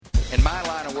In my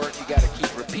line of work, you got to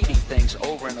keep repeating things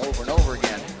over and over and over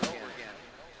again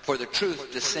for the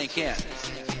truth to sink in,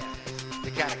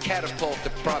 to kind of catapult the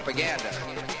propaganda.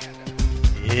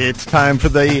 It's time for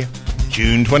the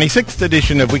June 26th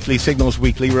edition of Weekly Signals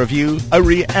Weekly Review, a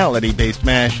reality-based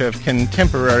mash of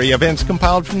contemporary events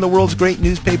compiled from the world's great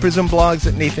newspapers and blogs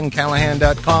at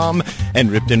NathanCallahan.com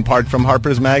and ripped in part from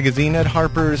Harper's Magazine at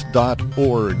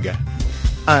harpers.org.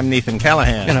 I'm Nathan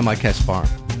Callahan. And I'm Mike Kaspar.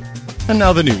 And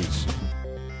now the news.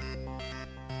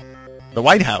 The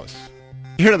White House.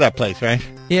 You heard of that place, right?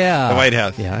 Yeah. The White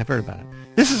House. Yeah, I've heard about it.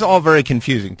 This is all very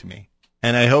confusing to me,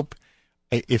 and I hope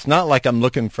it's not like I'm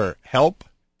looking for help.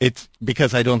 It's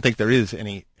because I don't think there is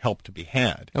any help to be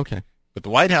had. Okay. But the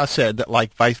White House said that,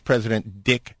 like Vice President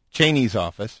Dick Cheney's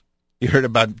office, you heard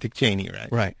about Dick Cheney,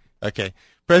 right? Right. Okay.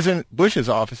 President Bush's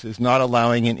office is not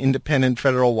allowing an independent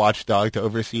federal watchdog to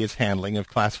oversee its handling of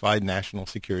classified national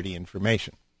security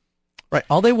information. Right.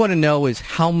 All they want to know is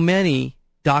how many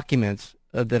documents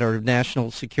that are national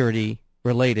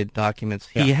security-related documents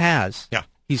he has. Yeah.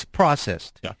 He's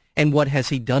processed. Yeah. And what has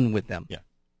he done with them? Yeah.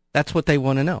 That's what they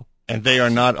want to know. And they are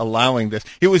not allowing this.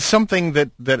 It was something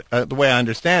that the way I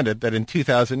understand it, that in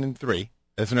 2003,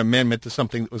 as an amendment to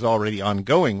something that was already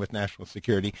ongoing with national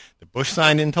security, the Bush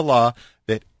signed into law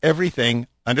that everything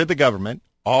under the government,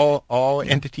 all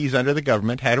entities under the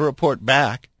government, had to report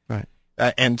back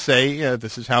and say,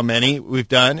 this is how many we've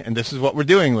done, and this is what we're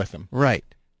doing with them. Right.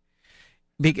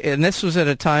 And this was at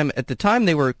the time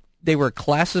they were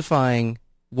classifying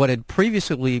what had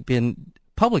previously been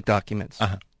public documents.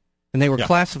 Uh-huh. And they were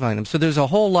classifying them. So there's a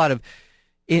whole lot of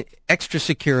extra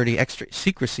security, extra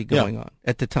secrecy going on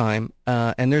at the time.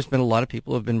 And there's been a lot of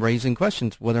people who have been raising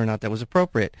questions whether or not that was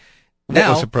appropriate. What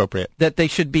was appropriate? That they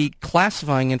should be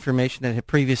classifying information that had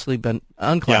previously been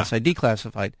unclassified,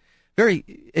 declassified. Very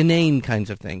inane kinds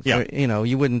of things. Yeah.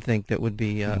 You wouldn't think that would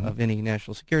be of any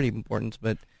national security importance,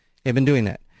 but they've been doing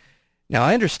that. Now,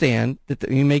 I understand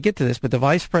that you may get to this, but the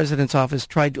Vice President's office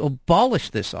tried to abolish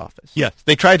this office. Yes,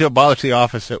 they tried to abolish the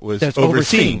office that was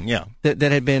overseeing. Yeah, that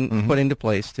had been put into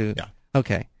place to. Yeah.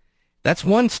 Okay, that's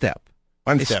one step.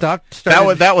 One step.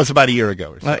 That was about a year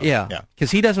ago or so. Yeah,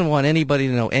 because he doesn't want anybody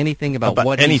to know anything about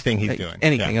what anything he's doing.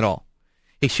 Anything at all.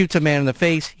 He shoots a man in the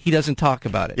face. He doesn't talk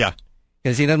about it. Yeah,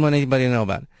 because he doesn't want anybody to know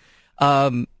about it.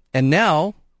 And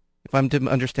now, if I'm to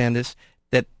understand this,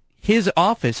 that his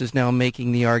office is now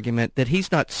making the argument that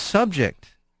he's not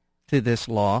subject to this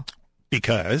law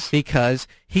because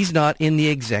he's not in the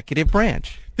executive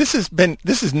branch. This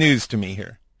is news to me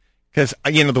here, because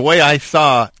the way I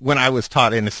saw when I was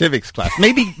taught in a civics class,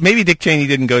 maybe Dick Cheney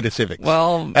didn't go to civics.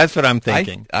 Well, that's what I'm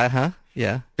thinking.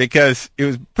 Yeah. Because it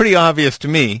was pretty obvious to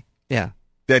me. Yeah.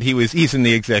 That he's in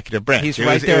the executive branch. He's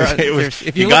right there.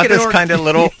 If you got this kind of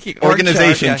little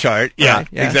organization chart,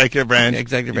 executive branch,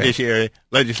 judiciary,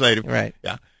 legislative, right?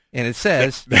 Yeah, and it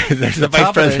says there's the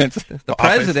vice president, the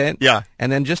president, yeah,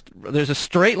 and then there's a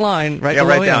straight line right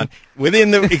down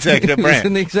within the executive branch.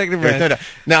 In the executive branch.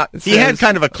 Now he had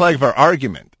kind of a clever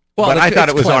argument, but I thought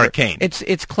it was clever. Arcane.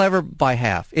 It's clever by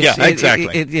half.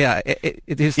 Exactly.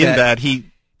 It is in that he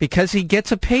because he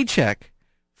gets a paycheck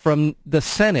from the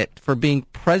Senate for being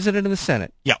president of the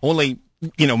Senate. Yeah, only,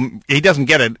 he doesn't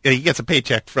get it. He gets a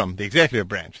paycheck from the executive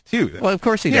branch, too. Well, of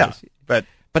course he does. But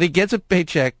he gets a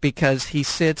paycheck because he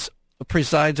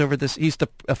presides over this. He's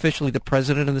officially the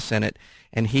president of the Senate,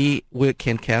 and he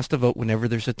can cast a vote whenever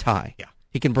there's a tie. Yeah.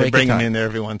 He can break a tie. Bring him in there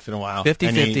every once in a while.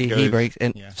 50-50, he breaks.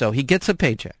 So he gets a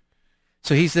paycheck.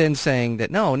 So he's then saying that,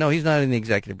 no, he's not in the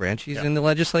executive branch. He's in the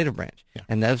legislative branch. Yeah.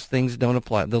 And those things don't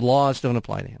apply. The laws don't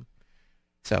apply to him.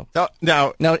 So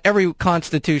now every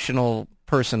constitutional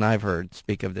person I've heard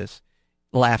speak of this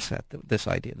laughs at this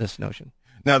idea, this notion.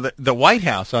 Now, the White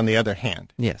House, on the other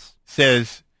hand,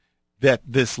 says that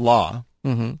this law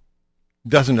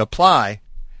doesn't apply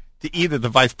to either the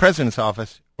vice president's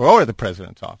office or the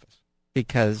president's office.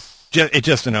 Because it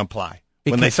just doesn't apply.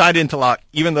 When they signed into law,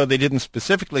 even though they didn't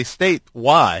specifically state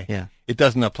why, it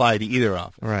doesn't apply to either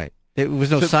office. Right. There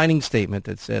was no signing statement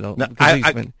that said.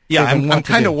 I'm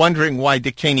kind of wondering why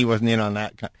Dick Cheney wasn't in on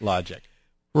that logic.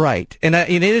 Right, and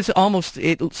it is almost.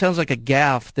 It sounds like a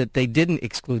gaffe that they didn't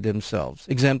exempt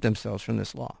themselves from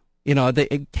this law.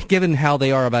 Given how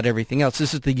they are about everything else,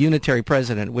 this is the unitary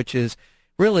president, which is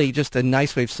really just a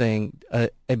nice way of saying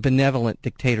a benevolent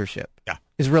dictatorship. Yeah,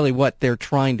 is really what they're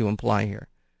trying to imply here.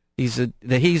 He's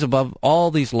above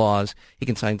all these laws. He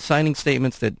can sign signing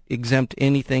statements that exempt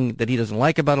anything that he doesn't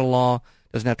like about a law,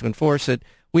 doesn't have to enforce it.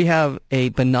 We have a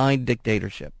benign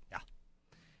dictatorship. Yeah.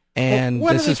 And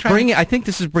I think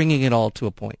this is bringing it all to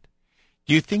a point.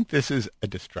 Do you think this is a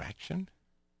distraction?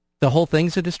 The whole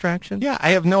thing's a distraction? Yeah,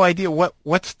 I have no idea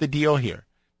what's the deal here.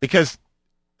 Because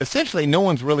essentially no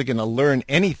one's really going to learn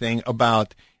anything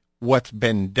about what's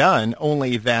been done,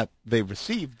 only that they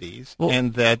received these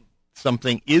and that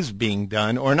something is being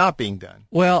done or not being done.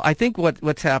 Well, I think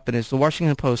what's happened is the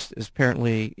Washington Post is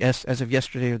apparently, as of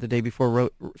yesterday or the day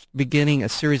before, beginning a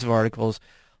series of articles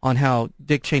on how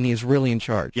Dick Cheney is really in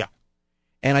charge. Yeah.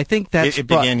 And I think that's... It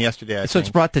began yesterday, I think.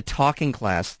 It's brought the talking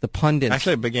class, the pundits...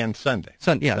 Actually, it began Sunday.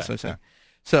 So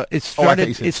it started...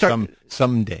 I thought you said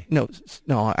someday. No,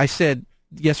 I said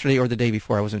yesterday or the day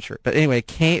before. I wasn't sure. But anyway, it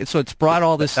came, so it's brought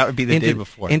all this... That would be the day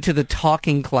before. ...into the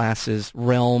talking classes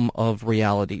realm of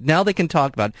reality. Now they can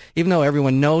talk about it, even though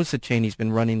everyone knows that Cheney's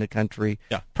been running the country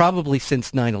probably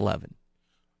since 9/11.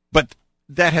 But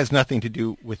that has nothing to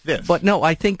do with this. But no,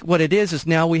 I think what it is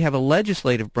now we have a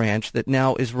legislative branch that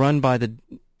now is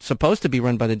supposed to be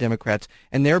run by the Democrats,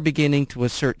 and they're beginning to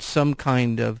assert some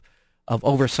kind of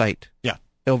oversight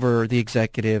over the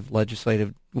executive,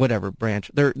 legislative, whatever branch.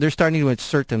 They're starting to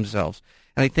assert themselves.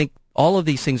 And I think all of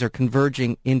these things are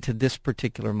converging into this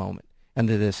particular moment and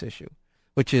to this issue,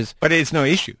 which is... But it's no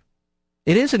issue.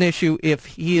 It is an issue if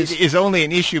he is... It is only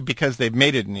an issue because they've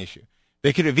made it an issue.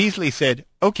 They could have easily said,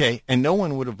 okay, and no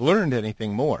one would have learned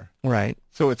anything more. Right.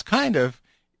 So it's kind of,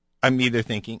 I'm either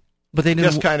thinking, but they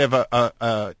didn't, just kind of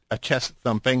a chest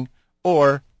thumping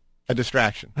or a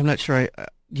distraction. I'm not sure.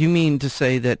 You mean to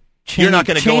say that Cheney, you're not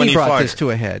going to go any brought farther. This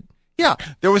to a head? Yeah,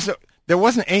 there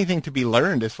wasn't anything to be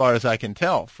learned as far as I can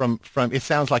tell from it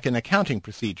sounds like an accounting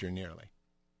procedure nearly.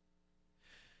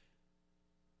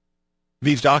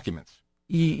 These documents.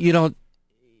 You don't.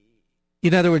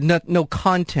 In other words, no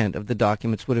content of the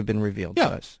documents would have been revealed to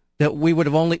us. That we would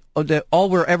have all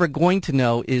we're ever going to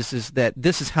know is that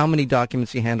this is how many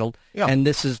documents he handled, and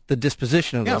this is the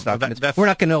disposition of those documents. We're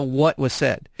not going to know what was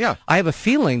said. Yeah. I have a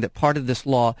feeling that part of this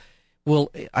law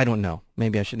will, I don't know,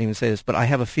 maybe I shouldn't even say this, but I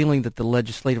have a feeling that the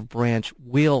legislative branch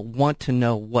will want to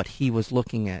know what he was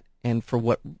looking at, and for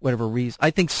whatever reason.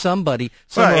 I think somebody,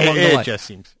 somewhere along the line. It just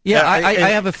seems. Yeah, I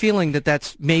have a feeling that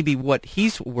that's maybe what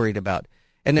he's worried about.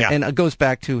 And it goes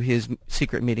back to his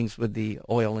secret meetings with the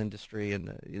oil industry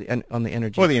and on the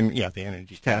energy. Well, the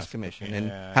Energy Task Commission, and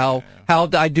how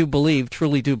I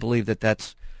truly do believe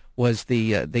that was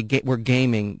they were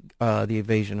gaming the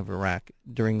invasion of Iraq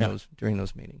during those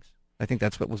meetings. I think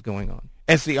that's what was going on.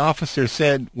 As the officer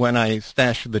said when I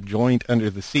stashed the joint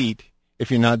under the seat, if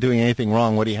you're not doing anything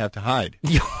wrong, what do you have to hide?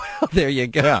 There you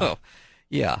go.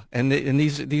 Yeah, and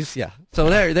these. So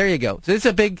there you go. So it's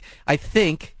a big. I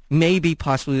think. Maybe,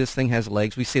 possibly, this thing has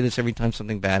legs. We say this every time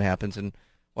something bad happens in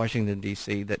Washington,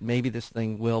 D.C., that maybe this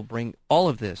thing will bring all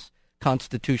of this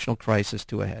constitutional crisis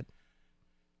to a head.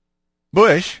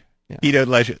 Bush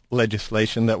vetoed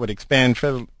legislation that would expand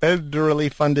federally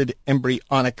funded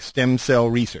embryonic stem cell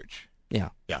research. Yeah.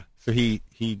 So he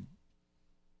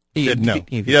said no.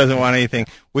 He doesn't want anything,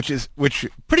 which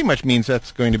pretty much means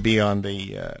that's going to be on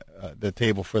the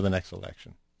table for the next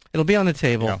election. It'll be on the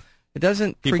table. Yeah. It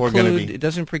doesn't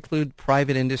preclude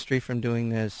private industry from doing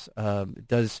this. It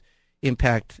does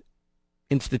impact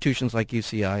institutions like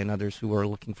UCI and others who are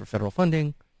looking for federal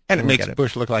funding. And it makes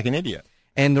Bush look like an idiot.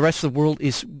 And the rest of the world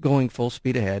is going full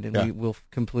speed ahead, and we will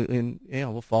completely,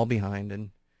 we'll fall behind. And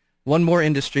one more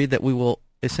industry that we will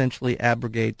essentially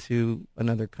abrogate to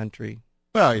another country.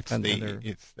 Well, it's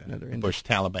the Bush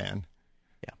Taliban.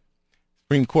 Yeah.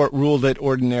 Supreme Court ruled that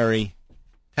ordinary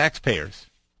taxpayers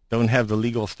don't have the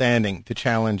legal standing to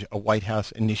challenge a White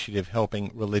House initiative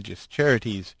helping religious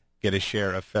charities get a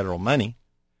share of federal money.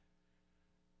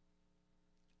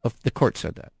 The court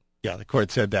said that. Yeah, the court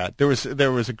said that. There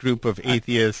was a group of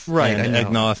atheists and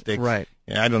agnostics. Right.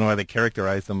 I don't know why they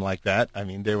characterized them like that. I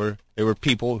mean, they were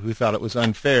people who thought it was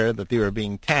unfair that they were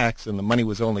being taxed and the money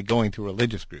was only going to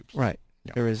religious groups. Right.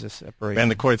 Yeah. There is a separation.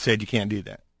 And the court said you can't do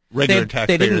that. Regular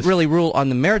taxpayers. They didn't really rule on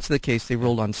the merits of the case. They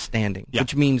ruled on standing,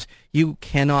 which means you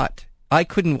cannot. I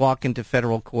couldn't walk into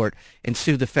federal court and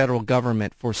sue the federal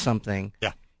government for something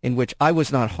in which I was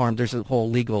not harmed. There's a whole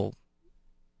legal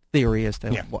theory as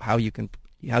to how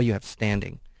you have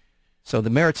standing. So the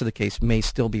merits of the case may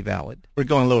still be valid. We're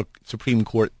going a little Supreme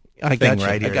Court thing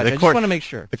right here. I just want to make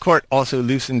sure. The court also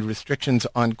loosened restrictions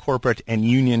on corporate and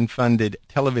union-funded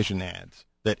television ads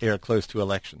that air close to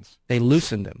elections. They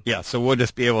loosened them. Yeah, so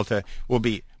we'll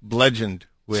be bludgeoned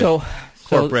with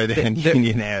corporate and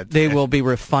union ads. They will be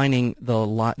refining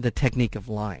the technique of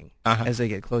lying as they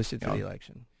get closer to the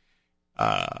election.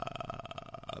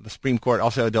 The Supreme Court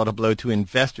also dealt a blow to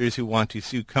investors who want to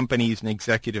sue companies and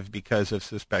executives because of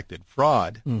suspected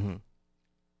fraud. Mm-hmm.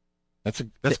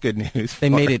 That's good news. They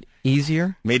made it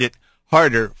easier? Made it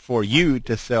harder for you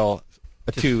to sell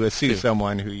to sue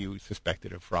someone who you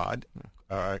suspected of fraud,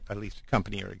 or at least a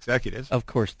company or executives. Of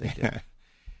course they did.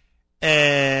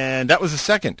 And that was the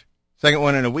second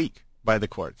one in a week by the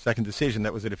court. Second decision.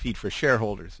 That was a defeat for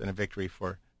shareholders and a victory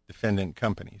for defendant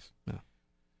companies. No.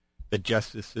 The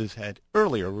justices had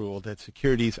earlier ruled that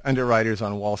securities underwriters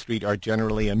on Wall Street are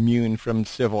generally immune from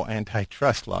civil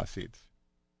antitrust lawsuits.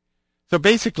 So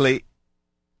basically,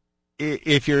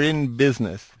 if you're in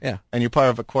business and you're part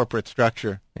of a corporate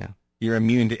structure, you're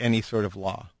immune to any sort of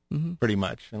law, pretty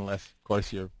much, unless, of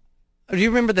course, you're... Do you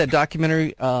remember that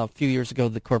documentary a few years ago,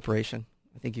 The Corporation?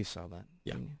 I think you saw that.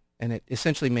 Yeah. And it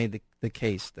essentially made the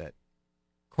case that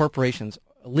corporations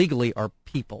legally are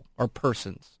people, are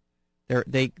persons.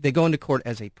 They go into court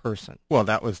as a person. Well,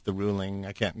 that was the ruling.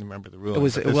 I can't remember the ruling. It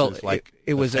was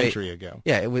it was a century ago.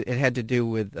 Yeah, it had to do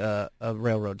with a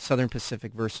railroad, Southern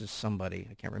Pacific versus somebody.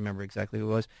 I can't remember exactly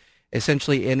who it was.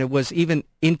 Essentially, and it was even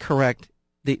incorrect.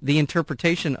 The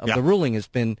interpretation of the ruling has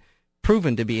been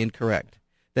proven to be incorrect.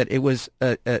 That it was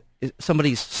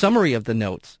somebody's summary of the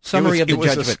notes, of the judgment. It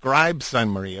was a scribe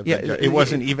summary of the judgment. It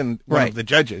wasn't even one of the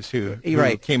judges who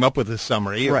came up with the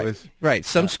summary. It was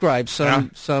Some scribe,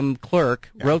 some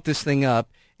clerk wrote this thing up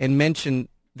and mentioned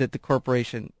that the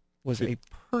corporation was a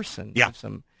person. Yeah. Of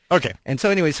some. Okay. And so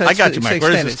anyway, I got you, Mike.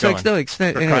 Where's this going?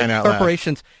 Anyway,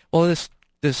 corporations. Well,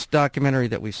 this documentary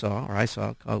that we saw, or I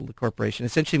saw, called The Corporation,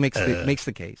 essentially makes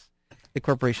the case that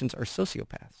corporations are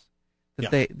sociopaths.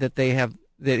 That they have.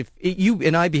 That if you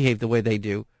and I behave the way they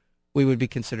do, we would be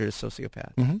considered a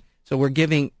sociopath. Mm-hmm. So we're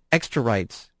giving extra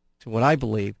rights to what I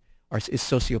believe is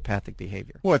sociopathic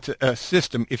behavior. Well, it's a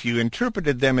system. If you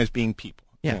interpreted them as being people,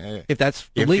 if that's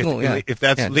legal, if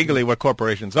that's legally what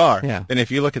corporations are, then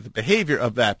if you look at the behavior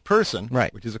of that person,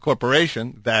 which is a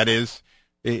corporation, that is,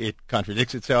 it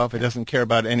contradicts itself. It doesn't care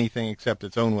about anything except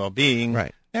its own well-being.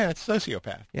 Right. Yeah, it's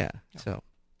sociopath. Yeah. So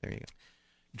there you go.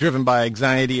 Driven by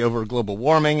anxiety over global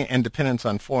warming and dependence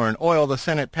on foreign oil, the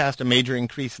Senate passed a major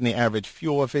increase in the average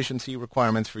fuel efficiency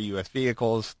requirements for U.S.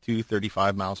 vehicles to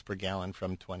 35 miles per gallon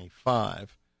from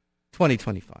 25.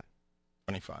 2025.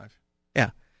 25.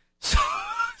 Yeah.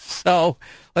 So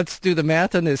let's do the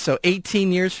math on this. So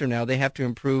 18 years from now, they have to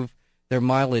improve their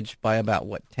mileage by about,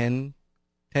 10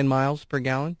 miles per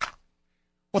gallon?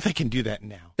 Well, they can do that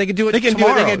now. They can do it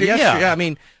tomorrow. I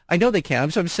mean, I know they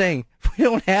can. So I'm saying we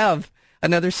don't have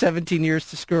another 17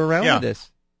 years to screw around with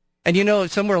this. And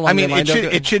somewhere along the line...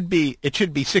 it should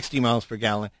be 60 miles per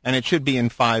gallon, and it should be in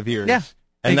 5 years. Yeah.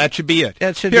 And that should be it.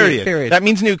 That should period. be it, period. That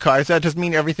means new cars. That doesn't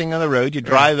mean everything on the road. You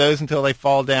drive those until they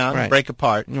fall down and break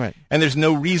apart. Right. And there's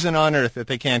no reason on earth that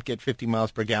they can't get 50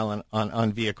 miles per gallon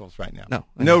on vehicles right now.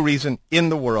 No reason in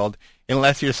the world,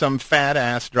 unless you're some fat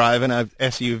ass driving a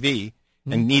SUV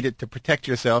and need it to protect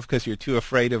yourself because you're too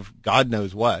afraid of God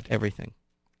knows what. Everything.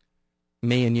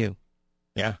 Me and you.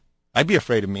 Yeah. I'd be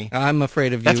afraid of me. I'm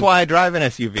afraid of you. That's why I drive an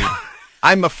SUV.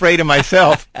 I'm afraid of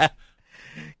myself.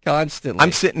 Constantly.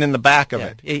 I'm sitting in the back of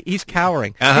it. He's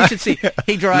cowering. You should see.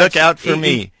 He drives. Look out for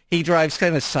me. He drives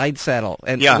kind of side saddle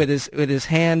and with his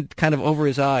hand kind of over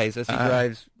his eyes as he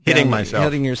drives.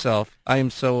 Hitting yourself. I am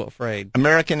so afraid.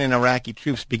 American and Iraqi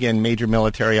troops began major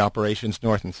military operations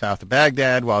north and south of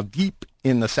Baghdad, while deep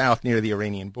in the south near the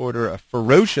Iranian border, a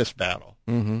ferocious battle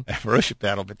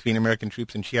between American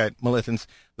troops and Shiite militants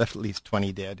left at least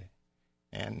 20 dead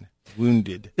and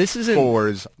wounded.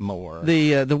 Scores more.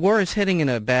 The war is heading in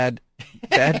a bad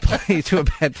place to a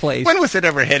bad place. When was it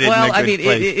ever headed in a good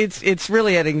place? It's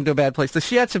really heading to a bad place. The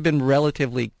Shiites have been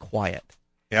relatively quiet.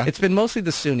 Yeah. It's been mostly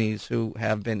the Sunnis who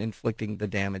have been inflicting the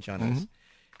damage on us.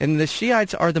 And the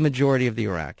Shiites are the majority of the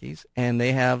Iraqis, and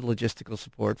they have logistical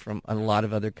support from a lot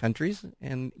of other countries,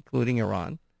 and including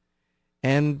Iran.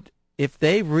 And if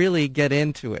they really get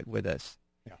into it with us,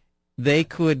 they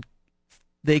could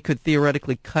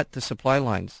theoretically cut the supply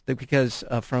lines, because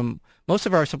from most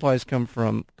of our supplies come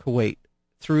from Kuwait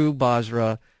through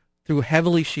Basra, through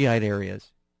heavily Shiite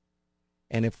areas.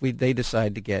 And if they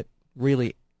decide to get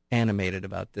really animated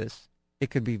about this,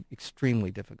 it could be extremely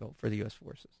difficult for the U.S.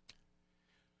 forces.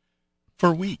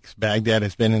 For weeks, Baghdad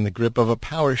has been in the grip of a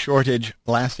power shortage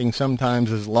lasting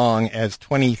sometimes as long as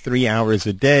 23 hours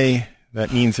a day.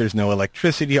 That means there's no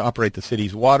electricity to operate the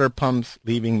city's water pumps,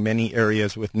 leaving many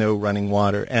areas with no running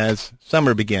water as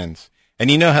summer begins. And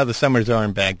you know how the summers are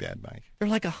in Baghdad, Mike. They're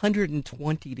like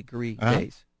 120-degree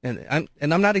days. And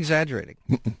I'm not exaggerating.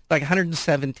 Like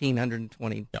 117,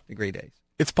 120-degree days.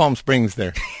 It's Palm Springs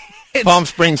there. Palm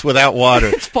Springs without water.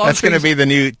 That's going to be the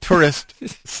new tourist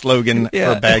slogan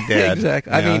for Baghdad.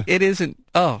 Exactly. I mean, it isn't.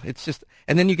 It's just.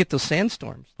 And then you get those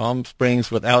sandstorms. Palm Springs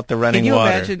without the running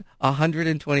water. Can you imagine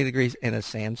 120 degrees in a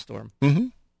sandstorm? Mm-hmm.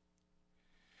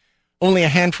 Only a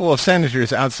handful of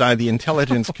senators outside the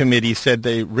Intelligence Committee said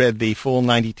they read the full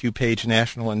 92-page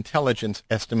national intelligence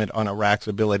estimate on Iraq's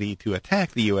ability to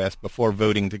attack the U.S. before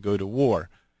voting to go to war.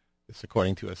 This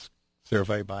according to a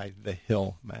survey by The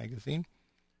Hill magazine.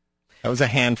 That was a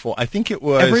handful. I think it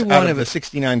was out of the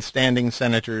 69 standing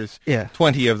senators,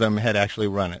 20 of them had actually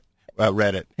read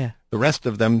it. Yeah. The rest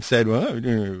of them said, well,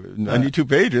 92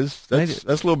 pages, that's a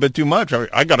little bit too much.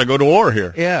 I got to go to war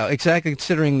here. Yeah, exactly,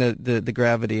 considering the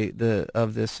gravity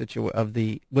of this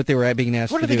what they were being asked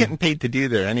to do. What are they getting paid to do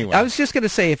there anyway? I was just going to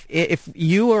say, if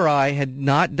you or I had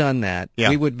not done that,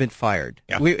 we would have been fired.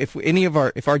 Yeah.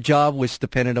 If our job was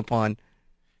dependent upon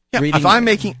reading. If I'm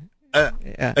making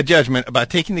a judgment about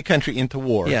taking the country into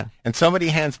war, and somebody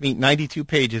hands me 92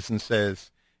 pages and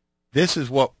says, this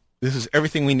is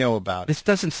everything we know about it. This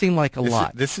doesn't seem like a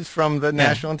lot. This is from the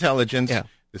National Intelligence. Yeah.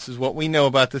 This is what we know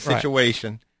about the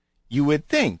situation. Right. You would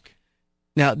think.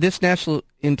 Now, this National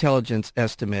Intelligence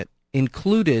estimate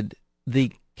included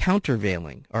the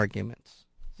countervailing arguments.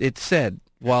 It said,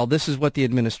 while this is what the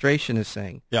administration is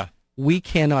saying, we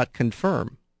cannot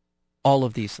confirm all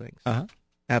of these things. Uh-huh.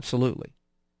 Absolutely.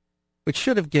 Which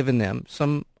should have given them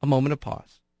a moment of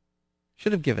pause.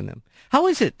 Should have given them. How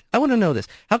is it? I want to know this.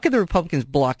 How could the Republicans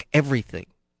block everything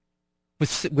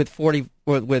with 48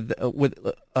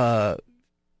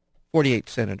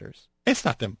 senators? It's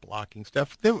not them blocking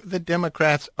stuff. The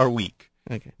Democrats are weak.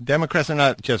 Okay. Democrats are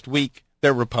not just weak;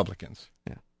 they're Republicans.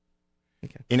 Yeah.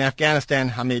 Okay. In Afghanistan,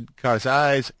 Hamid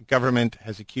Karzai's government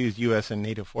has accused U.S. and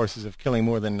NATO forces of killing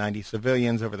more than 90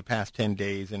 civilians over the past 10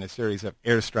 days in a series of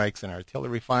airstrikes and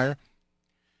artillery fire.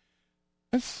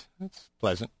 That's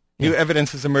pleasant. New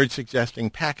evidence has emerged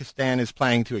suggesting Pakistan is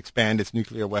planning to expand its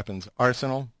nuclear weapons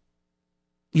arsenal.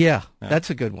 Yeah, that's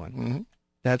a good one. Mm-hmm.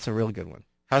 That's a real good one.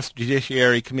 House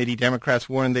Judiciary Committee Democrats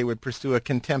warned they would pursue a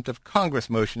contempt of Congress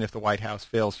motion if the White House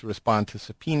fails to respond to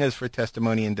subpoenas for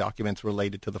testimony and documents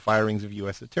related to the firings of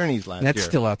U.S. attorneys last year. That's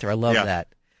still out there. I love that.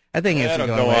 I think it's going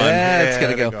to go on. It's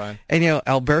going to go. And,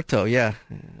 Alberto,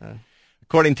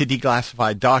 According to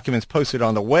declassified documents posted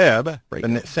on the web,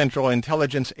 the Central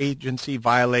Intelligence Agency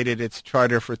violated its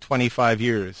charter for 25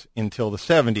 years until the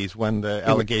 70s when the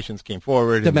allegations came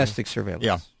forward. Domestic surveillance.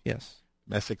 Yeah. Yes.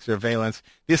 Domestic surveillance.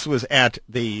 This was at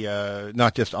the,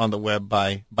 not just on the web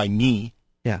by me.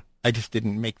 Yeah. I just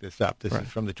didn't make this up. This is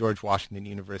from the George Washington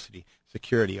University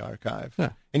Security Archive. Yeah.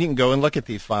 And you can go and look at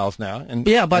these files now. And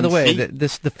by the way, the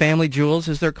family jewels,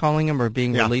 as they're calling them, are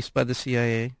being released by the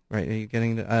CIA. Right? Are you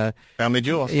getting the family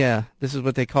jewels? Yeah, this is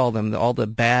what they call them. All the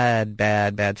bad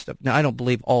stuff. Now, I don't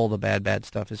believe all the bad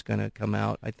stuff is going to come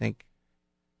out. I think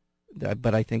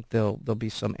there'll be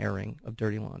some airing of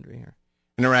dirty laundry here.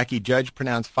 An Iraqi judge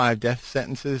pronounced 5 death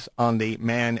sentences on the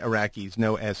man Iraqis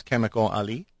know as Chemical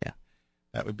Ali. Yeah.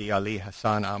 That would be Ali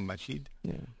Hassan al-Majid.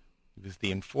 Yeah. He was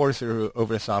the enforcer who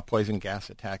oversaw poison gas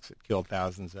attacks that killed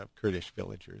thousands of Kurdish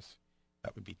villagers.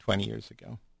 That would be 20 years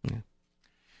ago. Yeah.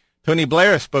 Tony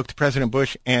Blair spoke to President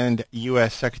Bush and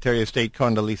U.S. Secretary of State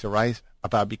Condoleezza Rice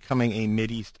about becoming a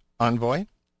Mideast envoy.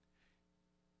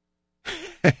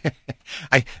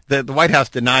 The White House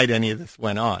denied any of this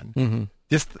went on. Mm-hmm.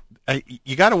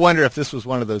 You got to wonder if this was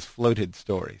one of those floated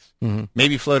stories,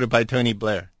 maybe floated by Tony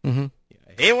Blair. Mm-hmm.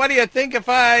 Hey, what do you think if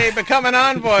I become an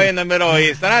envoy in the Middle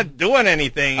East? I'm not doing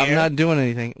anything here. I'm not doing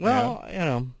anything. Well, I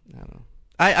don't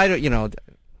know.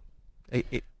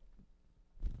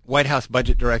 White House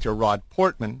Budget Director Rod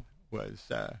Portman was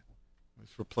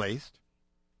replaced.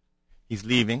 He's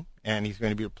leaving, and he's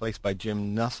going to be replaced by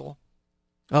Jim Nussle.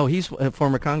 Oh, he's a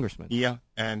former congressman. Yeah,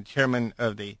 and chairman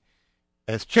of the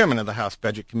House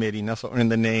Budget Committee, Nussle earned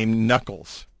the name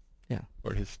Knuckles. Yeah,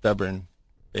 for his stubborn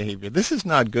behavior. This is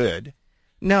not good.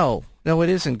 No, it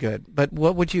isn't good. But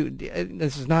what would you?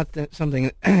 This is not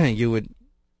something you would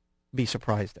be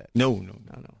surprised at. No.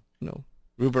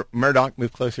 Rupert Murdoch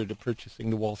moved closer to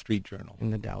purchasing the Wall Street Journal.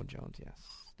 And the Dow Jones, yes.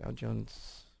 Dow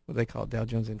Jones, what do they call it? Dow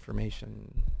Jones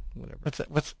Information, whatever.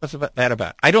 What's that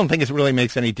about? I don't think it really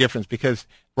makes any difference because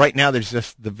right now there's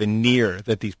just the veneer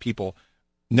that these people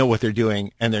know what they're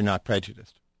doing and they're not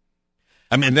prejudiced.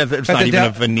 I mean, there's not even a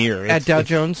veneer. At Dow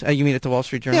Jones? You mean at the Wall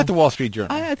Street Journal? Yeah, at the Wall Street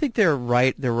Journal. I think they're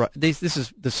right. They're right. This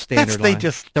is the standard line.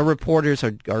 The reporters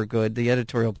are good. The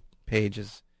editorial page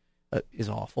is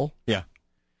awful. Yeah.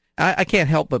 I can't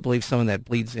help but believe some of that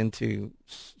bleeds into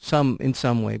in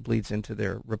some way bleeds into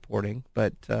their reporting,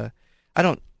 but I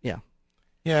don't. Yeah.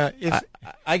 Yeah.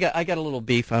 I got a little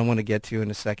beef I want to get to in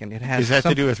a second. It has. Does that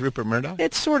to do with Rupert Murdoch?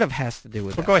 It sort of has to do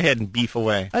with. Well, go ahead and beef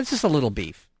away. It's just a little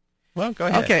beef. Well, go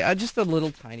ahead. Okay, just a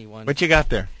little tiny one. What you got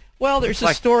there? Well, there's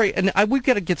a story, and we've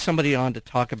got to get somebody on to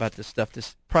talk about this stuff.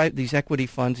 These equity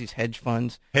funds, these hedge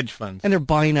funds, and they're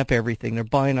buying up everything. They're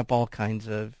buying up all kinds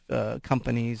of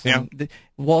companies. Yeah.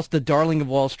 The darling of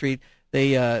Wall Street.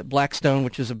 They Blackstone,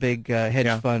 which is a big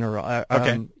hedge fund,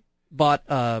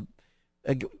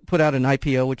 put out an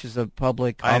IPO, which is a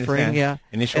public offering. Yeah,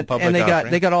 initial public offering.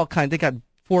 And they got all kinds. They got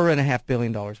 $4.5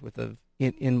 billion worth of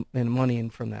in money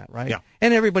in from that, right? Yeah.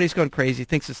 And everybody's going crazy,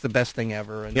 thinks it's the best thing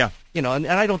ever. And, yeah. And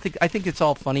I think it's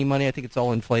all funny money. I think it's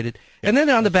all inflated. Yeah. And then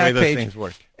on the back page, things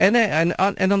work. And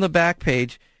on the back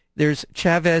page, there's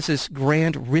Chavez's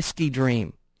grand risky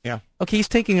dream. Yeah. Okay, he's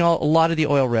taking a lot of the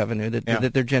oil revenue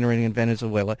that they're generating in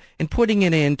Venezuela and putting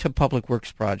it into public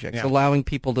works projects, allowing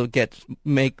people to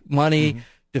make money,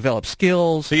 develop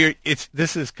skills. So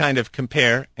this is kind of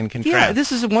compare and contrast. Yeah,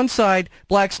 this is one side,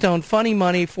 Blackstone, funny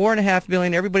money, $4.5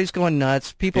 billion, everybody's going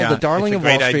nuts. People, the darling of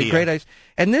Wall Street, great ideas.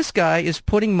 And this guy is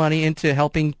putting money into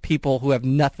helping people who have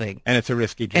nothing. And it's a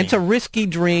risky dream. And it's a risky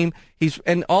dream. They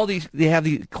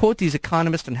quote these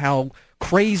economists and how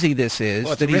crazy this is.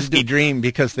 Well, it's a risky dream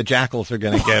because the jackals are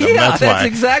going to get him. Yeah, that's why.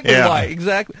 Exactly why.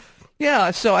 Exactly.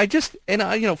 Yeah, so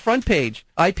front page,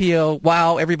 IPO,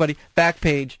 wow, everybody, back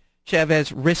page,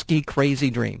 Chavez, risky, crazy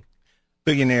dream.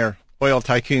 Billionaire oil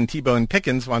tycoon T-Bone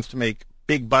Pickens wants to make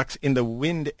big bucks in the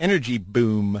wind energy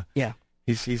boom. Yeah.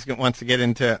 He wants to get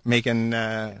into making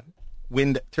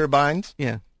wind turbines.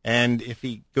 Yeah. And if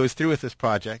he goes through with this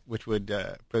project, which would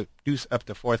produce up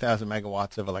to 4,000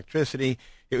 megawatts of electricity,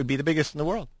 it would be the biggest in the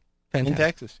world. Fantastic. In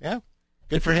Texas. Yeah.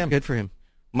 Good for him. Good for him.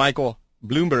 Michael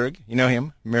Bloomberg, you know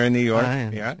him, Mayor of New York.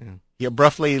 Yeah. He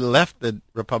abruptly left the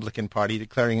Republican Party,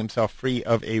 declaring himself free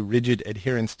of a rigid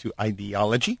adherence to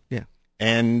ideology. Yeah.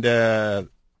 And that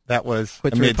was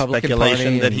amid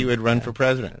speculation that he would run for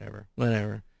president.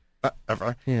 Whatever.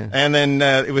 Yeah. And then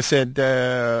it was said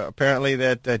apparently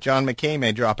that John McCain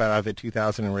may drop out of the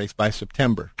 2000 race by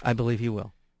September. I believe he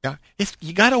will. Yeah,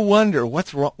 you got to wonder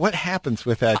what's wrong. What happens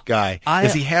with that guy?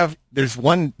 Does he have? There's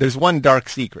one dark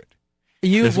secret.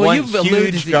 You've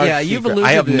alluded to. I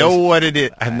have what it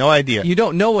is. I have no idea. You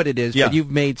don't know what it is, but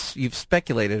you've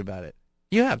speculated about it.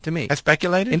 You have to me. I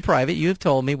speculated in private. You have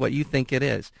told me what you think it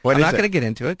is. I'm not going to get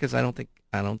into it because I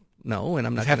don't know, and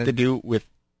I'm not. Does it have to do with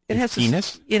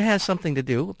penis? It has something to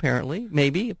do, apparently,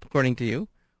 maybe, according to you.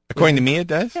 According to me, it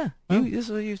does. Yeah, this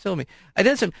is what you told me. It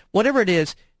doesn't. Whatever it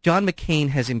is, John McCain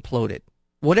has imploded.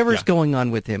 Whatever's going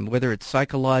on with him, whether it's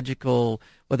psychological,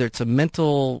 whether it's a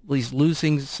mental, he's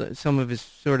losing some of his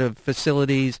sort of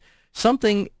facilities.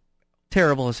 Something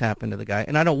terrible has happened to the guy,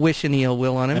 and I don't wish any ill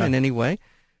will on him in any way,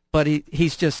 but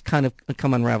he's just kind of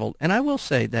come unraveled. And I will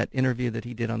say that interview that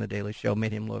he did on The Daily Show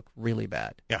made him look really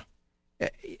bad. Yeah.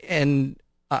 And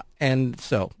I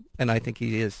think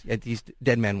he's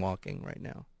dead man walking right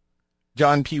now.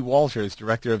 John P. Walters,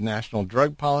 Director of National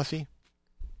Drug Policy,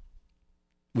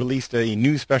 released a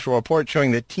new special report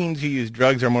showing that teens who use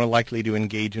drugs are more likely to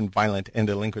engage in violent and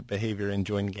delinquent behavior and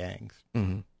join gangs.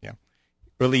 Mm-hmm. Yeah.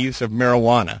 Early use of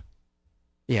marijuana.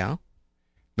 Yeah.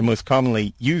 The most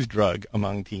commonly used drug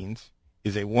among teens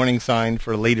is a warning sign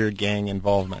for later gang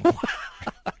involvement.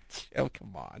 Oh,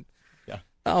 come on. Yeah.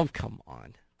 Oh, come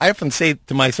on. I often say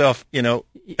to myself,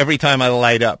 every time I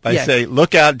light up, I say,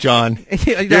 look out, John.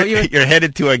 You're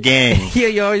headed to a gang. Yeah,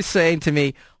 you're always saying to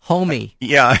me, homie.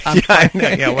 Yeah,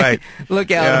 right.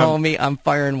 Look out, homie. I'm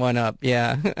firing one up.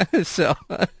 Yeah. So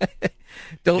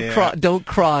don't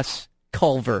cross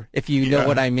Culver, if you know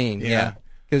what I mean. Yeah.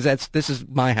 Because this is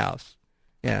my house.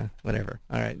 Yeah, whatever.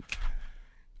 All right.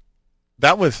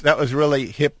 That was really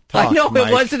hip talk. I know,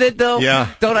 Mike. Wasn't it, though?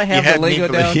 Yeah. Don't I have the lingo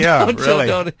down? Yeah,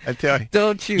 really. I tell you.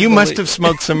 Don't you? You must have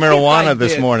smoked some marijuana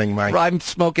this morning, Mike. I'm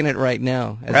smoking it right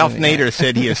now. Ralph Nader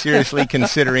said he is seriously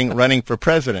considering running for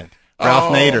president.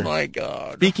 Ralph Nader. Oh, my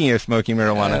God. Speaking of smoking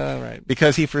marijuana, right.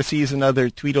 Because he foresees another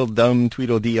Tweedledum,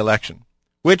 Tweedledee election.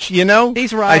 Which, he's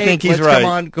right. I think he's right.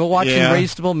 Come on, go watch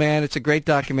Irresistible Man. It's a great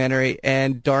documentary,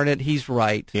 and darn it, he's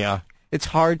right. Yeah. It's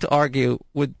hard to argue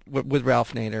with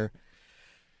Ralph Nader.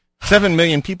 7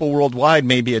 million people worldwide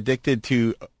may be addicted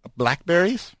to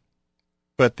BlackBerries,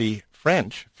 but the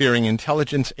French, fearing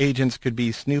intelligence agents could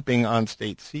be snooping on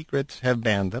state secrets, have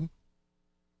banned them.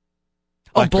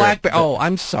 BlackBerry. Oh,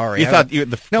 I'm sorry. You thought the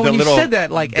when little you said that,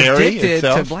 like addicted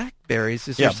to BlackBerries,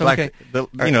 is there some kind? The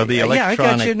electronic. Yeah, I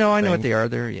got you. No, I know thing. what they are.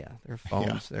 They're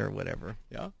phones. They're whatever.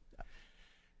 Yeah.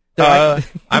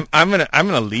 I'm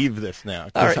gonna leave this now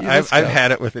because I've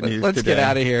had it with the news. Let's today. get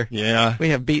out of here. Yeah, we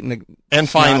have beaten the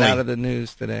finally out of the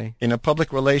news today. In a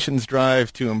public relations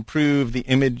drive to improve the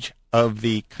image of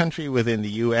the country within the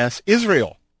U.S.,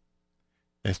 Israel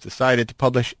has decided to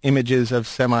publish images of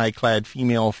semi-clad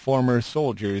female former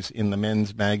soldiers in the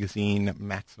men's magazine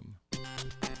Maxim.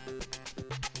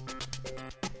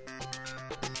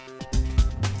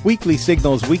 Weekly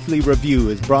Signals Weekly Review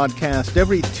is broadcast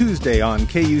every Tuesday on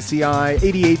KUCI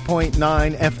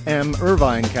 88.9 FM,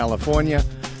 Irvine, California.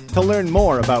 To learn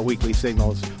more about Weekly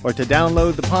Signals or to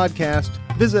download the podcast,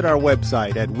 visit our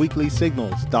website at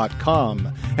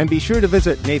weeklysignals.com. And be sure to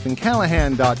visit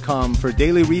nathancallahan.com for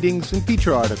daily readings and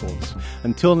feature articles.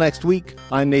 Until next week,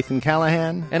 I'm Nathan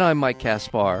Callahan. And I'm Mike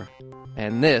Kaspar.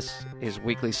 And this is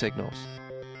Weekly Signals.